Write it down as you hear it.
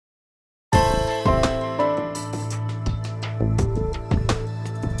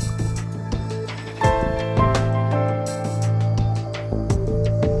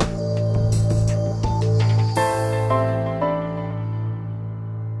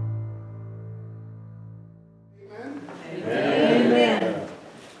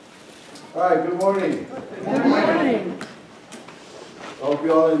morning. Good morning. Hope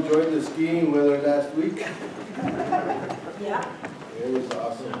you all enjoyed the skiing weather last week. Yeah. It was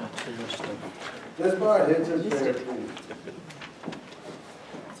awesome. Let's bow our heads in prayer, please.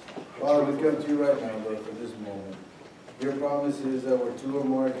 Father, we come to you right now, Lord, for this moment. Your promise is that where two or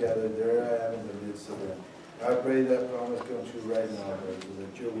more are gathered, there I am in the midst of them. I pray that promise come true right now, Lord, so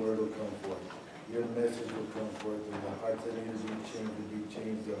that your word will come forth. Your message will come forth, and the hearts that need to be changed will be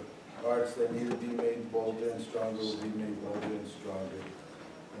changed. The hearts that need to be made bolder and stronger will be made bolder and stronger.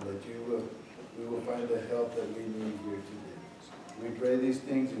 And that we will find the help that we need here today. We pray these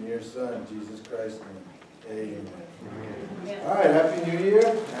things in your Son, Jesus Christ's name. Amen. All right, Happy New Year.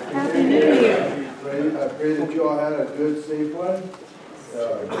 Happy New Year. I pray that you all had a good, safe one.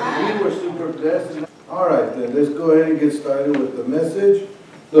 We were super blessed. All right, then, let's go ahead and get started with the message.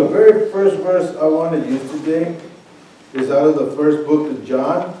 The very first verse I want to use today is out of the first book of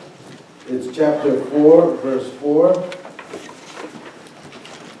John. It's chapter 4, verse 4.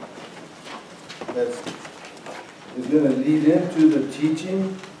 That's going to lead into the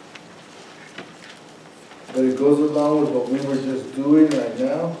teaching, but it goes along with what we were just doing right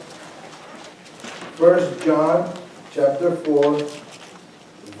now. 1 John chapter 4,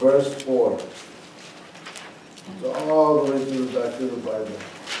 verse 4. So all the way to the back of the Bible.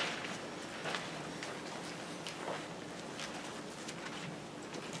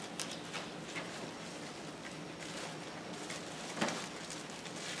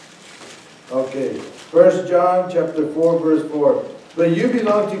 Okay, 1 John chapter 4, verse 4. But you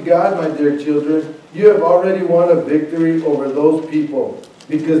belong to God, my dear children. You have already won a victory over those people.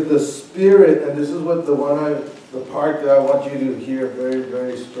 Because the Spirit, and this is what the part that I want you to hear very,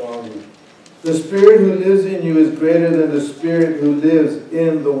 very strongly. The Spirit who lives in you is greater than the Spirit who lives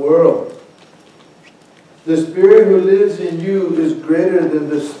in the world. The Spirit who lives in you is greater than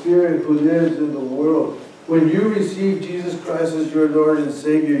the Spirit who lives in the world. When you receive Jesus Christ as your Lord and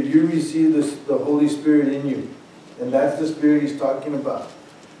Savior, you receive the Holy Spirit in you. And that's the Spirit he's talking about.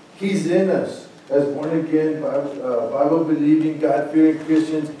 He's in us. As born-again, Bible-believing, God-fearing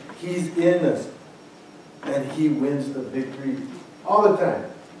Christians, he's in us. And he wins the victory all the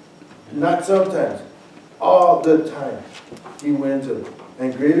time. Not sometimes. All the time. He wins it.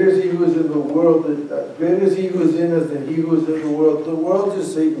 And greater is he who is in the world, greater is he who is in us than he who is in the world. The world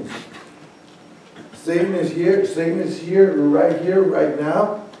is Satan. Satan is here, right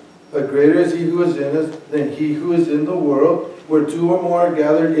now. But greater is he who is in us than he who is in the world. Where two or more are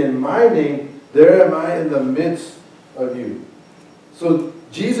gathered in my name, there am I in the midst of you. So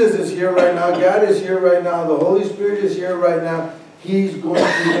Jesus is here right now. God is here right now. The Holy Spirit is here right now. He's going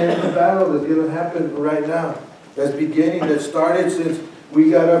to win the battle that's going to happen right now. That's beginning. That started since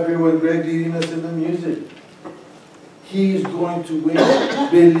we got up here with Greg leading us in the music. He's going to win.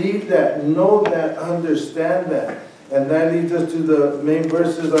 Believe that. Know that. Understand that. And that leads us to the main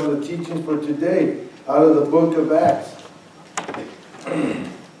verses on the teaching for today, out of the book of Acts.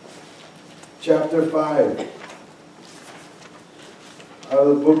 Chapter 5. Out of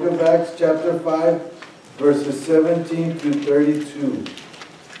the book of Acts, chapter 5, verses 17 to 32.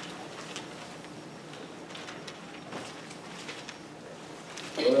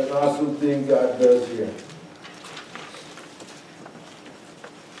 What an awesome thing God does here.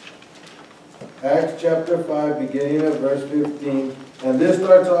 Acts chapter 5, beginning at verse 15. And this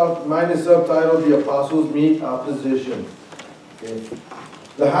starts off, mine is subtitled, The Apostles Meet Opposition. Okay.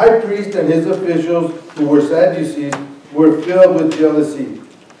 The high priest and his officials, who were Sadducees, were filled with jealousy.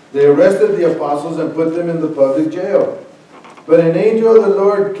 They arrested the apostles and put them in the public jail. But an angel of the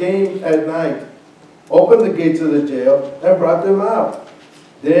Lord came at night, opened the gates of the jail, and brought them out.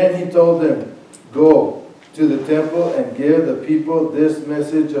 Then he told them, go to the temple and give the people this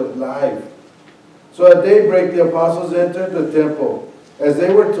message of life. So at daybreak the apostles entered the temple, as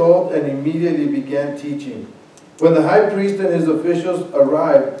they were told, and immediately began teaching. When the high priest and his officials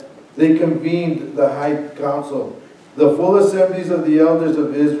arrived, they convened the high council, the full assemblies of the elders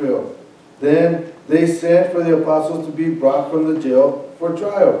of Israel. Then they sent for the apostles to be brought from the jail for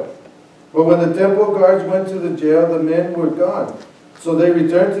trial. But when the temple guards went to the jail, the men were gone. So they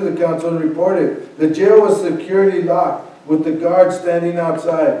returned to the council and reported, the jail was securely locked, with the guards standing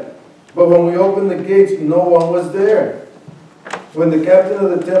outside. But when we opened the gates, no one was there. When the captain of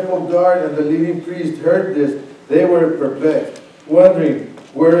the temple guard and the leading priest heard this, they were perplexed, wondering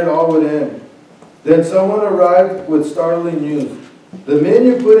where it all would end. Then someone arrived with startling news. The men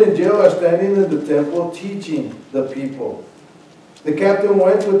you put in jail are standing in the temple teaching the people. The captain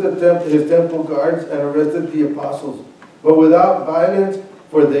went with his temple guards and arrested the apostles, but without violence,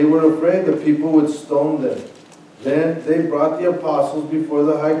 for they were afraid the people would stone them. Then they brought the apostles before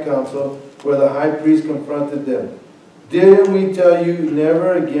the high council, where the high priest confronted them. Didn't we tell you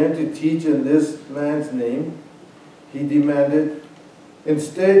never again to teach in this man's name? He demanded.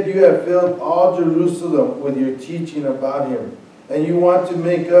 Instead, you have filled all Jerusalem with your teaching about him, and you want to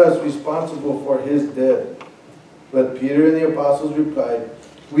make us responsible for his death. But Peter and the apostles replied,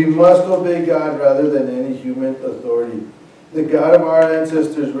 we must obey God rather than any human authority. The God of our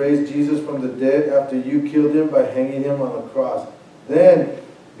ancestors raised Jesus from the dead after you killed him by hanging him on a cross. Then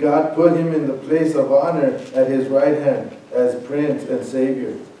God put him in the place of honor at his right hand as Prince and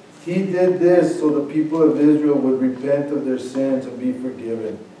Savior. He did this so the people of Israel would repent of their sins and be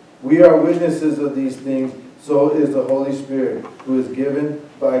forgiven. We are witnesses of these things, so is the Holy Spirit, who is given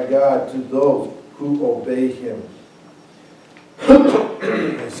by God to those who obey him.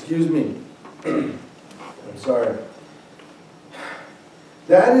 Excuse me. I'm sorry.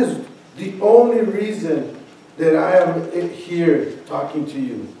 That is the only reason that I am here talking to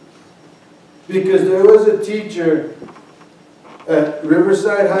you. Because there was a teacher at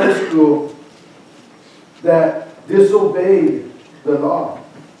Riverside High School that disobeyed the law.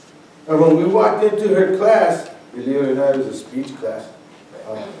 And when we walked into her class, believe it or not, it was a speech class.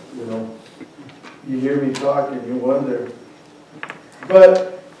 You know, you hear me talk and you wonder.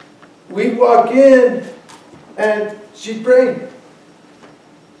 But we'd walk in and she'd pray.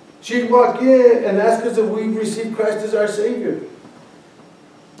 She'd walk in and ask us if we received Christ as our Savior.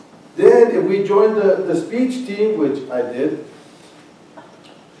 Then if we joined the speech team, which I did,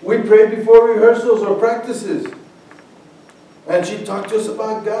 we prayed before rehearsals or practices. And she talked to us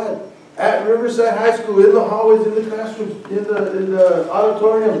about God. At Riverside High School, in the hallways, in the classrooms, in the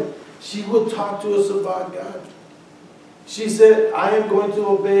auditorium, she would talk to us about God. She said, I am going to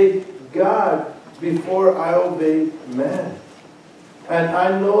obey God before I obey man. And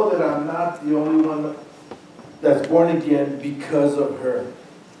I know that I'm not the only one that's born again because of her.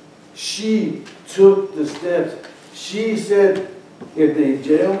 She took the steps. She said, if they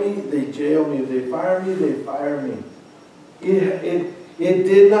jail me, they jail me. If they fire me, they fire me. It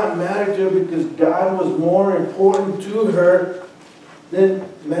did not matter to her because God was more important to her than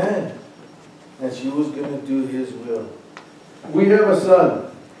man. And she was going to do his will. We have a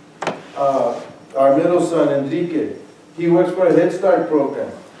son, our middle son, Enrique. He works for a Head Start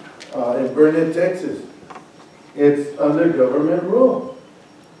program in Burnett, Texas. It's under government rule.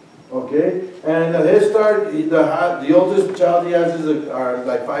 Okay? And the Head Start, the oldest child he has are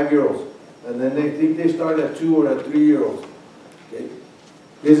like 5-year-olds. And then they think they start at 2 or at 3-year-olds. Okay?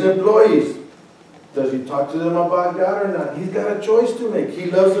 His employees, does he talk to them about God or not? He's got a choice to make. He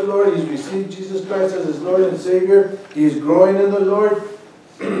loves the Lord. He's received Jesus Christ as his Lord and Savior. He's growing in the Lord.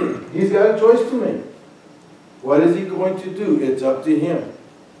 He's got a choice to make. What is he going to do? It's up to him.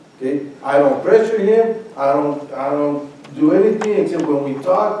 Okay? I don't pressure him. I don't do anything except when we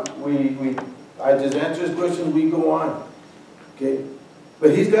talk, I just answer his questions, we go on. Okay?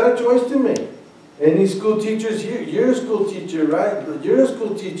 But he's got a choice to make. Any school teachers here, you're a school teacher, right? You're a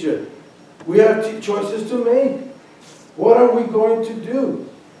school teacher. We have choices to make. What are we going to do?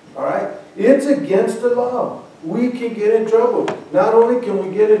 All right? It's against the law. We can get in trouble. Not only can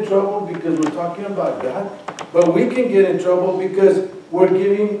we get in trouble because we're talking about God, but we can get in trouble because we're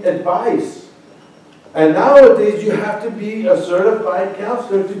giving advice. And nowadays, you have to be a certified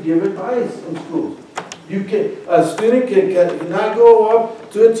counselor to give advice in schools. A student cannot go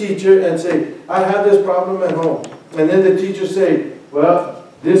up to a teacher and say, I have this problem at home. And then the teacher say, well,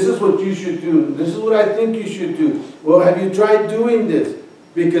 this is what you should do. This is what I think you should do. Well, have you tried doing this?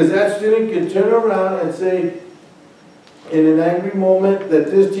 Because that student can turn around and say, in an angry moment, that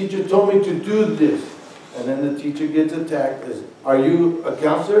this teacher told me to do this. And then the teacher gets attacked as, are you a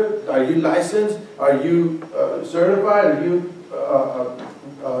counselor? Are you licensed? Are you certified? Are you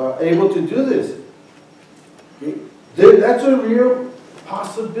able to do this? Okay? That's a real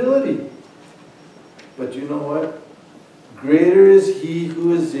possibility. But you know what? Greater is he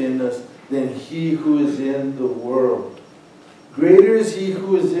who is in us than he who is in the world. Greater is he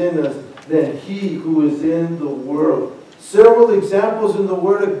who is in us than he who is in the world. Several examples in the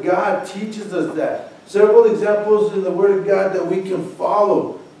Word of God teaches us that. Several examples in the Word of God that we can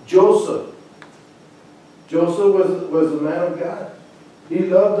follow. Joseph. Joseph was a man of God. He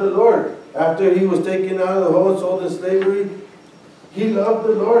loved the Lord. After he was taken out of the hole and sold in slavery, he loved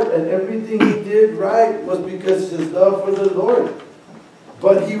the Lord, and everything he did right was because of his love for the Lord.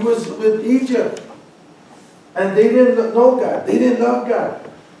 But he was with Egypt, and they didn't know God. They didn't love God.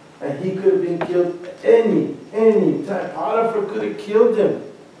 And he could have been killed any time. Potiphar could have killed him.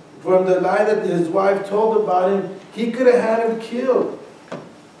 From the lie that his wife told about him, he could have had him killed.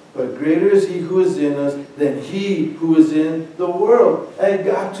 But greater is he who is in us than he who is in the world. And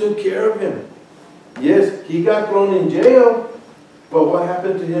God took care of him. Yes, he got thrown in jail, but what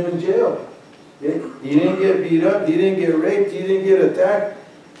happened to him in jail? He didn't get beat up, he didn't get raped, he didn't get attacked.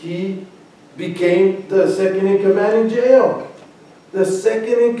 He became the second in command in jail. The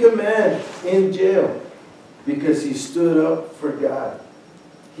second in command in jail. Because he stood up for God.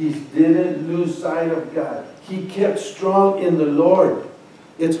 He didn't lose sight of God. He kept strong in the Lord.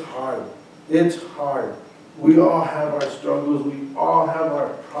 It's hard. It's hard. We all have our struggles. We all have our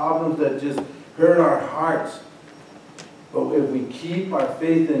problems that just hurt our hearts. But if we keep our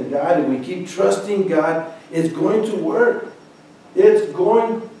faith in God, if we keep trusting God, it's going to work. It's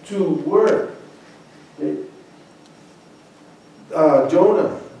going to work.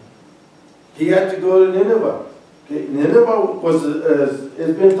 Jonah, he had to go to Nineveh. Okay? Nineveh was,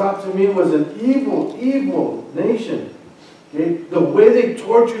 it's been taught to me, was an evil, evil nation. Okay? The way they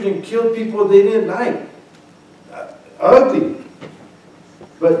tortured and killed people they didn't like. Ugly.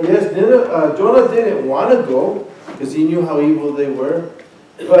 But yes, Jonah didn't want to go because he knew how evil they were.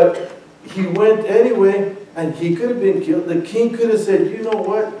 But he went anyway, and he could have been killed. The king could have said, you know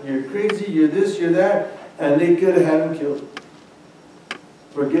what, you're crazy, you're this, you're that, and they could have had him killed.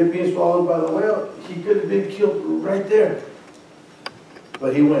 Forget being swallowed by the whale. He could have been killed right there.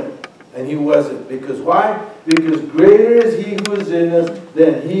 But he went, and he wasn't. Because why? Because greater is he who is in us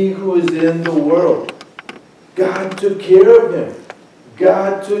than he who is in the world. God took care of him.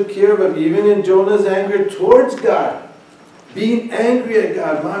 God took care of him, even in Jonah's anger towards God. Being angry at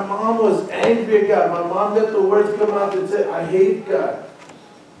God. My mom was angry at God. My mom let the words come out that said, I hate God.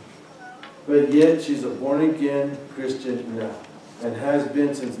 But yet she's a born-again Christian now. And has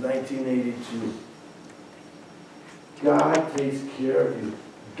been since 1982. God takes care of you.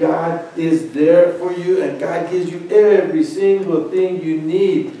 God is there for you, and God gives you every single thing you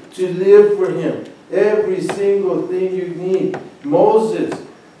need to live for Him. Every single thing you need. Moses,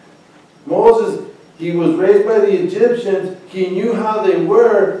 he was raised by the Egyptians. He knew how they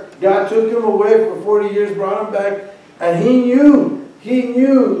were. God took him away for 40 years, brought him back, and he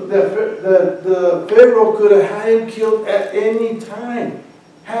knew that the Pharaoh could have had him killed at any time.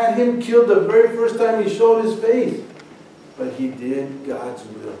 Had him killed the very first time he showed his face. But he did God's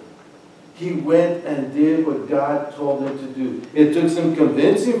will. He went and did what God told him to do. It took some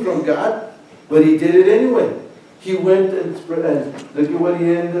convincing from God, but he did it anyway. He went and look at what he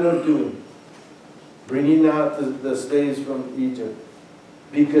ended up doing. Bringing out the slaves from Egypt.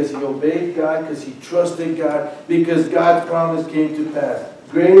 Because he obeyed God, because he trusted God, because God's promise came to pass.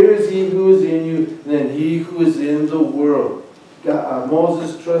 Greater is he who is in you than he who is in the world.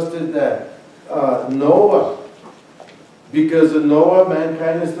 Moses trusted that. Noah, because of Noah,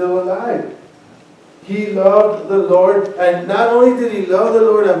 mankind is still alive. He loved the Lord, and not only did he love the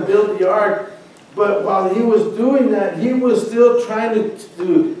Lord and build the ark, but while he was doing that, he was still trying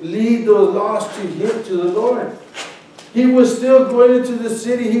to lead those lost to him, to the Lord. He was still going into the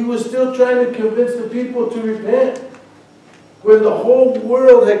city. He was still trying to convince the people to repent. When the whole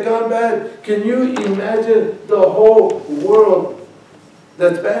world had gone bad, can you imagine the whole world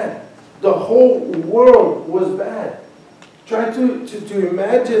that's bad? The whole world was bad. Try to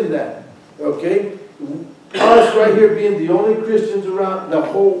imagine that, okay? Us right here being the only Christians around, the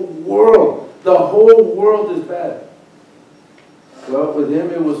whole world is bad. Well, with him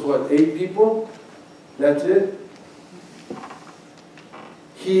it was what, 8 people? That's it?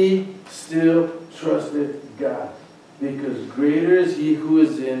 He still trusted God. Because greater is he who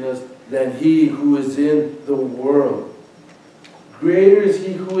is in us than he who is in the world. Greater is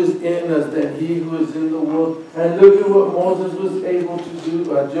he who is in us than he who is in the world. And look at what Moses was able to do.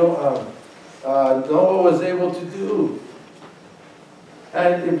 Noah was able to do.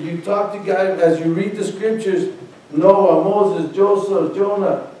 And if you talk to God, as you read the scriptures, Noah, Moses, Joseph,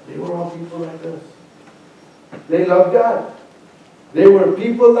 Jonah, they were all people like us. They loved God. They were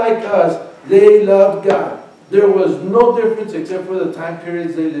people like us. They loved God. There was no difference except for the time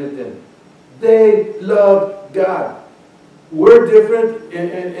periods they lived in. They loved God. We're different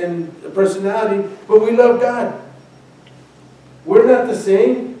in personality, but we love God. We're not the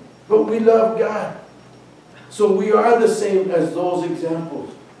same, but we love God. So we are the same as those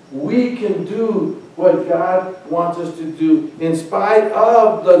examples. We can do what God wants us to do in spite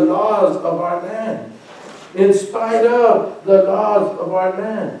of the laws of our land. In spite of the laws of our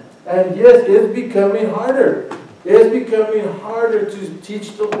land. And yes, it's becoming harder. It's becoming harder to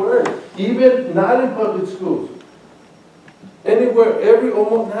teach the Word. Even not in public schools. Anywhere,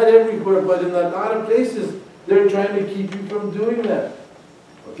 almost not everywhere, but in a lot of places, they're trying to keep you from doing that.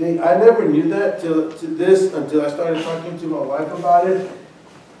 Okay, I never knew that until I started talking to my wife about it.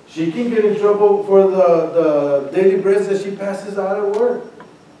 She can get in trouble for the daily breads that she passes out at work.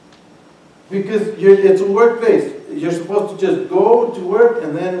 Because it's a workplace. You're supposed to just go to work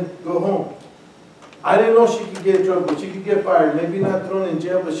and then go home. I didn't know she could get in trouble. She could get fired. Maybe not thrown in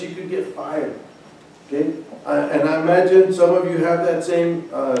jail, but she could get fired. Okay? And I imagine some of you have that same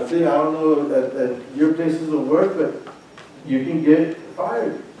thing. I don't know at your places of work, but you can get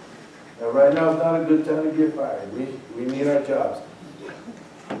fired. And right now is not a good time to get fired. We need our jobs.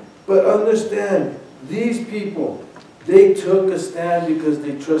 But understand, these people, they took a stand because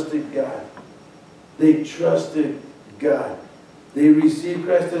they trusted God. They trusted God. They received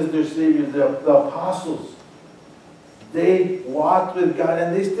Christ as their Savior. The apostles, they walked with God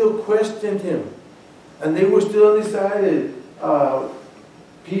and they still questioned Him. And they were still undecided.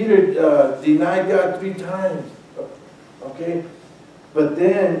 Peter denied God 3 times. Okay? But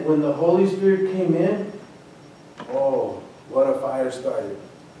then when the Holy Spirit came in, oh, what a fire started.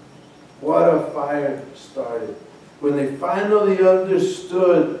 What a fire started. When they finally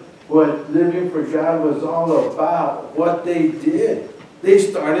understood what living for God was all about, what they did, they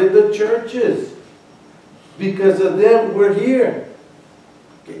started the churches. Because of them, we're here.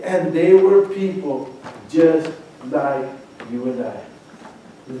 And they were people just like you and I.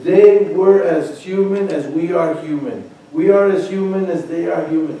 They were as human as we are human. We are as human as they are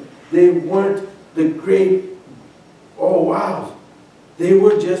human. They weren't the great, oh wow. They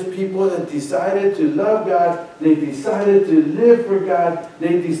were just people that decided to love God. They decided to live for God.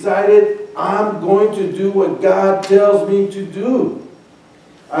 They decided, I'm going to do what God tells me to do.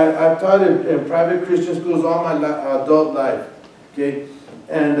 I've taught in private Christian schools all my adult life. Okay?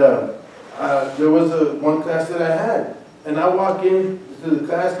 And there was one class that I had. And I walk into the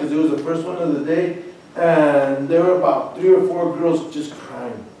class because it was the first one of the day. And there were about 3 or 4 girls just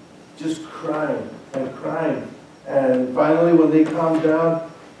crying. Just crying and crying. And finally, when they calmed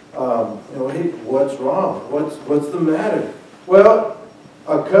down, hey, what's wrong? What's the matter? Well,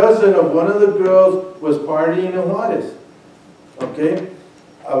 a cousin of one of the girls was partying in Juarez. Okay?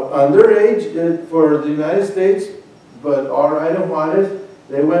 Underage for the United States, but all right in Juarez.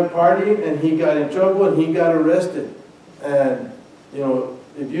 They went partying and he got in trouble and he got arrested. And,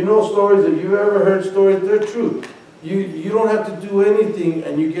 if you know stories, if you ever heard stories, they're true. You don't have to do anything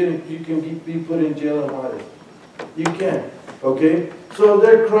and you can be put in jail in Juarez. You can. Okay? So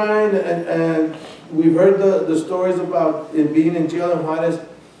they're crying and we've heard the stories about him being in jail in Juarez.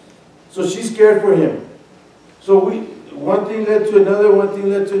 So she's scared for him. So one thing led to another, one thing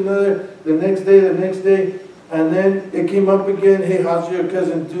led to another, the next day, and then it came up again, hey, how's your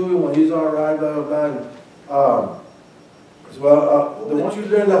cousin doing? Well, he's all right, blah, blah, blah. The one you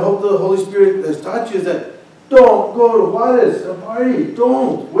learn, I hope the Holy Spirit has taught you, is that don't go to Juarez and party.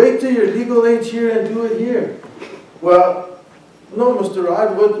 Don't. Wait till you're legal age here and do it here. Well, no, Mr.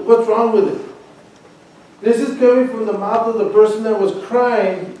 Rod, what's wrong with it? This is coming from the mouth of the person that was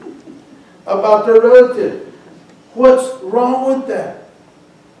crying about their relative. What's wrong with that?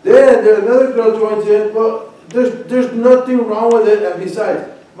 Then another girl joins in, well, there's nothing wrong with it, and besides,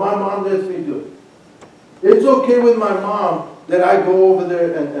 my mom lets me do it. It's okay with my mom that I go over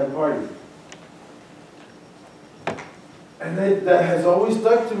there and party. And that has always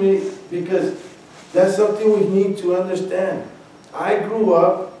stuck to me because that's something we need to understand. I grew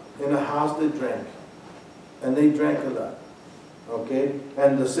up in a house that drank. And they drank a lot. Okay?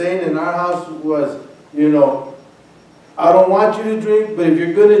 And the saying in our house was, I don't want you to drink, but if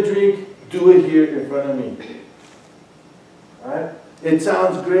you're going to drink, do it here in front of me. Alright? It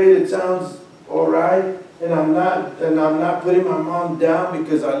sounds great, it sounds alright, and I'm not putting my mom down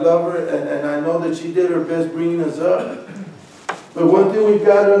because I love her and I know that she did her best bringing us up. But one thing we've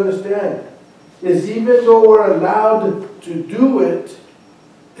got to understand is even though we're allowed to do it,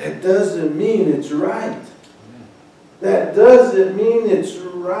 that doesn't mean it's right. That doesn't mean it's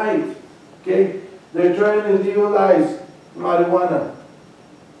right. Okay? They're trying to legalize marijuana.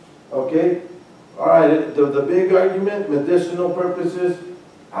 Okay? Alright, the big argument, medicinal purposes.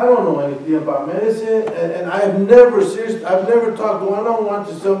 I don't know anything about medicine, and I've never talked one-on-one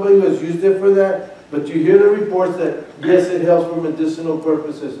to somebody who has used it for that, but you hear the reports that, yes, it helps for medicinal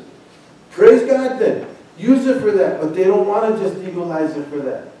purposes. Praise God then. Use it for that, but they don't want to just legalize it for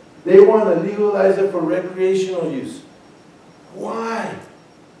that. They want to legalize it for recreational use. Why?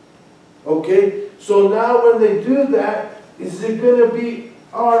 Okay? So now when they do that, is it going to be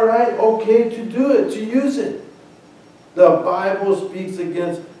all right, okay to do it, to use it? The Bible speaks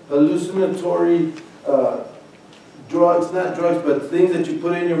against hallucinatory drugs, not drugs, but things that you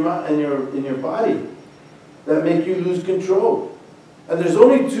put in your body that make you lose control. And there's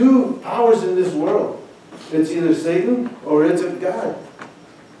only 2 powers in this world. It's either Satan or it's of God.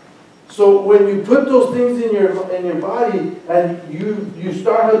 So when you put those things in your body and you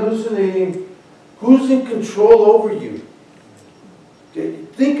start hallucinating, who's in control over you? Okay,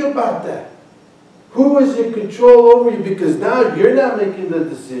 think about that. Who is in control over you? Because now you're not making the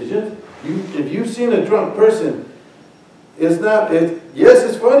decisions. If you've seen a drunk person, yes,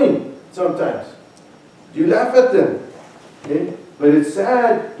 it's funny sometimes. You laugh at them. Okay? But it's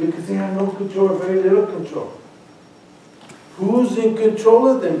sad because they have no control or very little control. Who's in control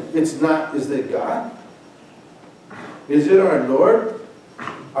of them? Is it God? Is it our Lord?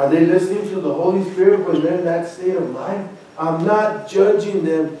 Are they listening to the Holy Spirit when they're in that state of mind? I'm not judging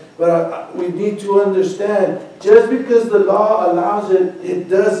them, but we need to understand, just because the law allows it, it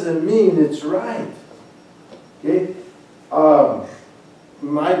doesn't mean it's right. Okay?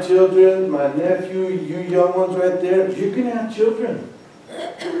 My children, my nephew, you young ones right there, you're going to have children.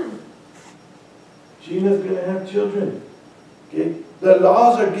 Gina's going to have children. Okay? The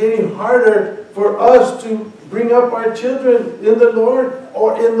laws are getting harder for us to bring up our children in the Lord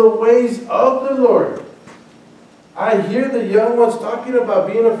or in the ways of the Lord. I hear the young ones talking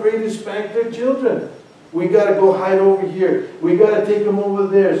about being afraid to spank their children. We got to go hide over here. We got to take them over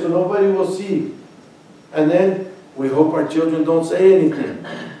there so nobody will see. And then we hope our children don't say anything.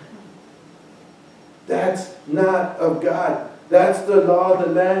 That's not of God. That's the law of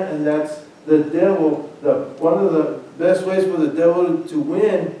the land, and that's the devil. One of the best ways for the devil to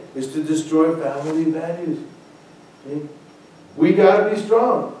win is to destroy family values. Okay? We got to be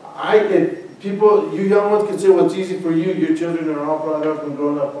strong. People, you young ones can say, well, it's easy for you. Your children are all brought up and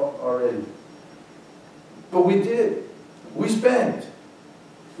grown up already. But we did. We spent.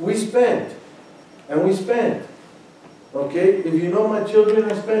 And we spent. Okay? If you know my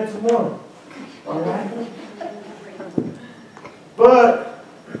children, I spent some more. All right? But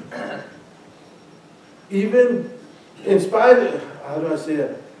even in spite of, how do I say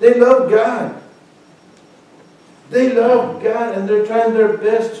that? They love God. They love God, and they're trying their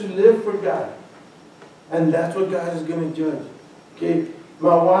best to live for God. And that's what God is going to judge. Okay?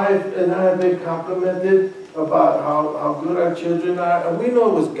 My wife and I have been complimented about how good our children are. And we know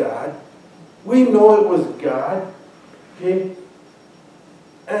it was God. We know it was God. Okay?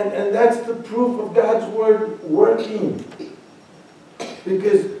 And that's the proof of God's word working.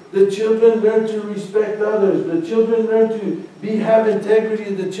 Because the children learn to respect others. The children learn to have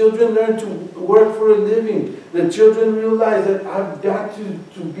integrity. The children learn to work for a living. The children realize that I've got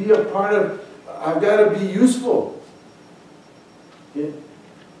to be a part of, I've got to be useful. Okay?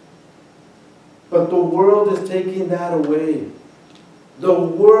 But the world is taking that away. The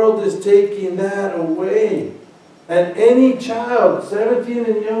world is taking that away. And any child, 17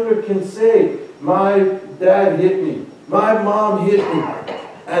 and younger, can say, my dad hit me. My mom hit me.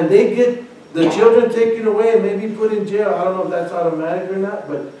 And they get the children taken away and maybe put in jail. I don't know if that's automatic or not,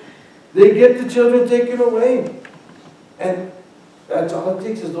 but they get the children taken away. And that's all it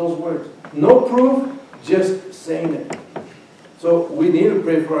takes is those words. No proof, just saying it. So we need to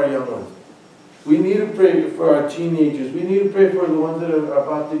pray for our young ones. We need to pray for our teenagers. We need to pray for the ones that are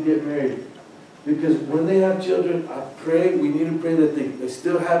about to get married. Because when they have children, we need to pray that they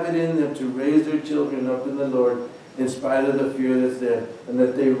still have it in them to raise their children up in the Lord in spite of the fear that's there. And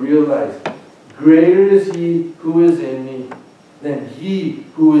that they realize, greater is He who is in me than he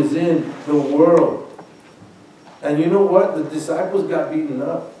who is in the world. And you know what? The disciples got beaten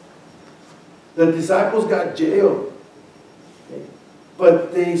up. The disciples got jailed. Okay?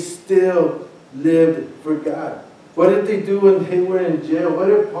 But they still lived for God. What did they do when they were in jail? What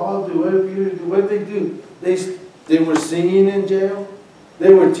did Paul do? What did Peter do? What did they do? They were singing in jail.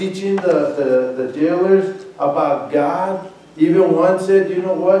 They were teaching the jailers about God. Even one said, you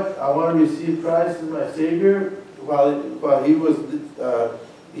know what? I want to receive Christ as my Savior while he was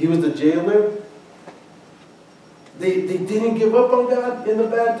the jailer. They didn't give up on God in the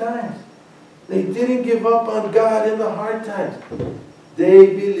bad times. They didn't give up on God in the hard times. They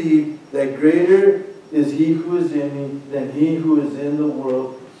believed that greater is He who is in me than he who is in the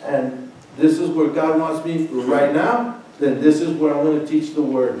world. And this is where God wants me right now. Then this is where I'm going to teach the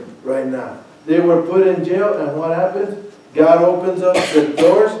Word right now. They were put in jail, and what happens? God opens up the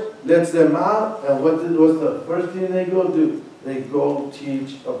doors, lets them out, and what's the first thing they go do? They go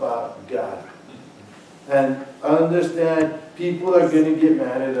teach about God. And understand, people are going to get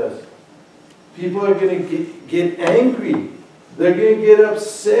mad at us. People are going to get angry. They're going to get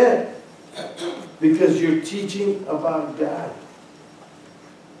upset because you're teaching about God.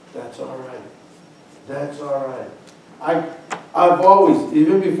 That's all right. That's all right. I've always,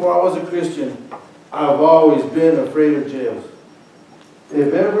 even before I was a Christian, I've always been afraid of jails.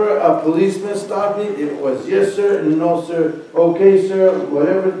 If ever a policeman stopped me, it was yes sir, no sir, okay sir,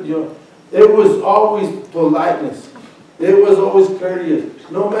 whatever, you know. It was always politeness. It was always courteous.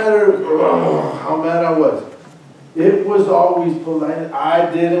 No matter how mad I was. It was always polite.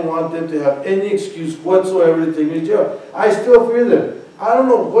 I didn't want them to have any excuse whatsoever to take me to jail. I still fear them. I don't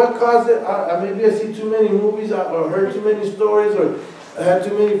know what caused it. Maybe I see too many movies or heard too many stories or I had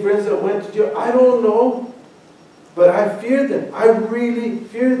too many friends that went to jail. I don't know. But I fear them. I really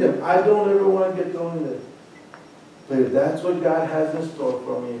fear them. I don't ever want to get thrown in there. But if that's what God has in store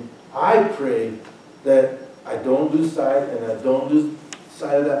for me, I pray that I don't lose sight and I don't lose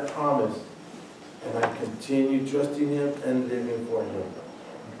sight of that promise. And I continue trusting Him and living for Him.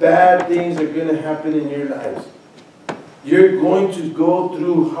 Bad things are going to happen in your lives. You're going to go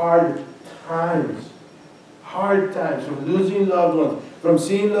through hard times. Hard times from losing loved ones, from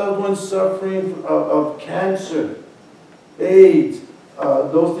seeing loved ones suffering of cancer, AIDS.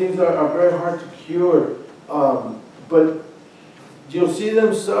 Those things are very hard to cure. But you'll see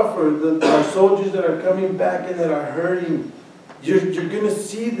them suffer. Our soldiers that are coming back and that are hurting, you're going to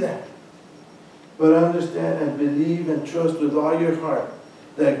see that. But understand and believe and trust with all your heart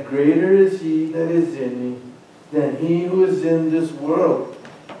that greater is He that is in me than he who is in this world.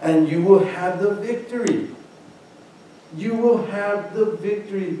 And you will have the victory. You will have the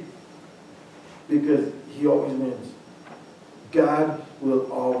victory because He always wins. God will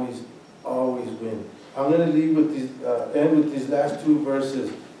always, always win. I'm going to leave with these, end with these last two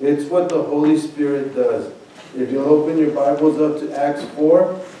verses. It's what the Holy Spirit does. If you'll open your Bibles up to Acts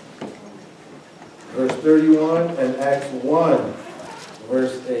 4, verse 31, and Acts 1,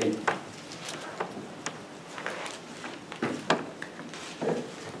 verse 8.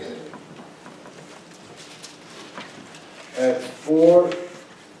 Acts 4,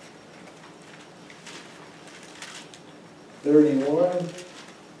 31.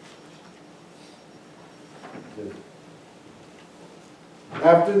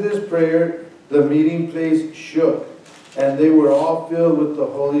 After this prayer, the meeting place shook, and they were all filled with the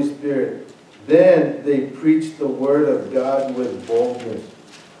Holy Spirit. Then they preached the word of God with boldness.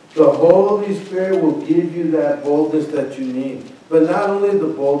 The Holy Spirit will give you that boldness that you need. But not only the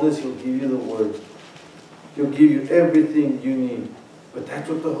boldness, He'll give you the word. He'll give you everything you need. But that's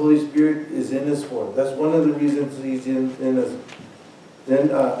what the Holy Spirit is in us for. That's one of the reasons He's in us.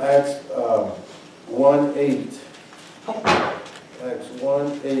 Then Acts 1:8. Acts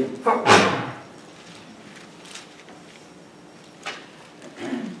 1:8.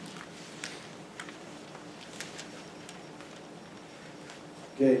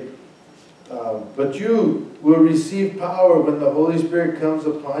 Okay. But you will receive power when the Holy Spirit comes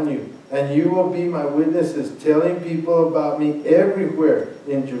upon you, and you will be my witnesses, telling people about me everywhere,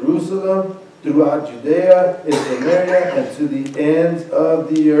 in Jerusalem, throughout Judea, in Samaria, and to the ends of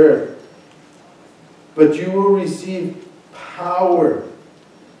the earth. But you will receive power.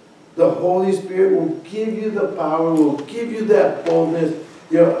 The Holy Spirit will give you the power, will give you that boldness.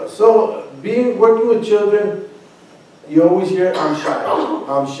 So working with children, you always hear, I'm shy,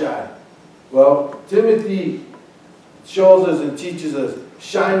 I'm shy. Well, Timothy shows us and teaches us,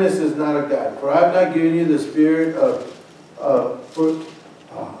 shyness is not a guide. For I've not given you the spirit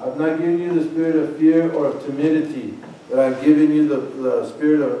I've not given you the spirit of fear or of timidity, but I've given you the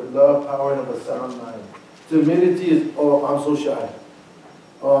spirit of love, power, and of a sound mind. Timidity is, oh, I'm so shy.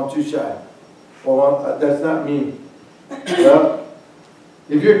 Oh, I'm too shy. Oh, that's not me. Well,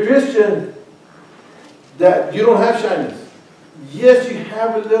 if you're a Christian, that you don't have shyness. Yes, you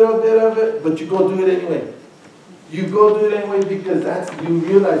have a little bit of it, but you go do it anyway. You go do it anyway because you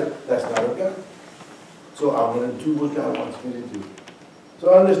realize that's not of God. So I'm going to do what God wants me to do.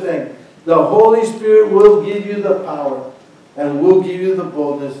 So understand, the Holy Spirit will give you the power and will give you the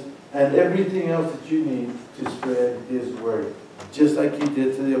boldness and everything else that you need to spread His word, just like He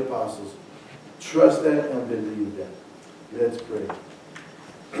did to the apostles. Trust that and believe that. Let's pray.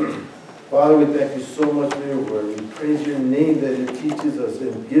 Father, we thank you so much for your word. We praise your name that it teaches us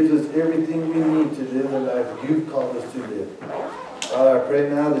and gives us everything we need to live the life you've called us to live. Father, I pray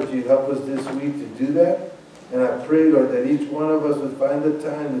now that you help us this week to do that. And I pray, Lord, that each one of us would find the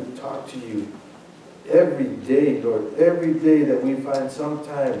time to talk to you every day, Lord. Every day that we find some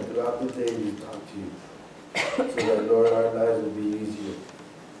time throughout the day to talk to you. So that, Lord, our lives will be easier.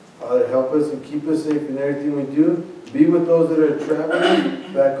 Father, help us and keep us safe in everything we do. Be with those that are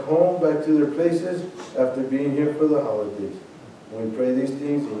traveling back home, back to their places, after being here for the holidays. And we pray these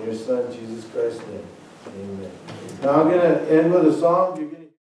things in your Son, Jesus Christ's name. Amen. Now I'm going to end with a song. You're going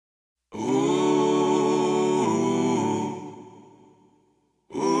to...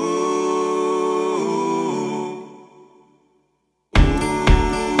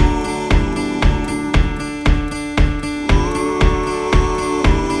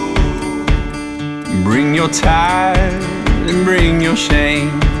 Bring your tithe and bring your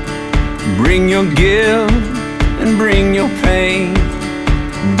shame. Bring your guilt and bring your pain.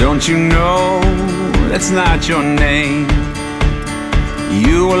 Don't you know that's not your name?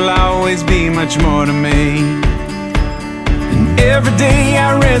 You will always be much more to me. And every day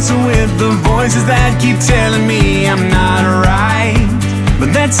I wrestle with the voices that keep telling me I'm not right,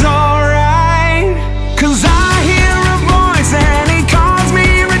 but that's all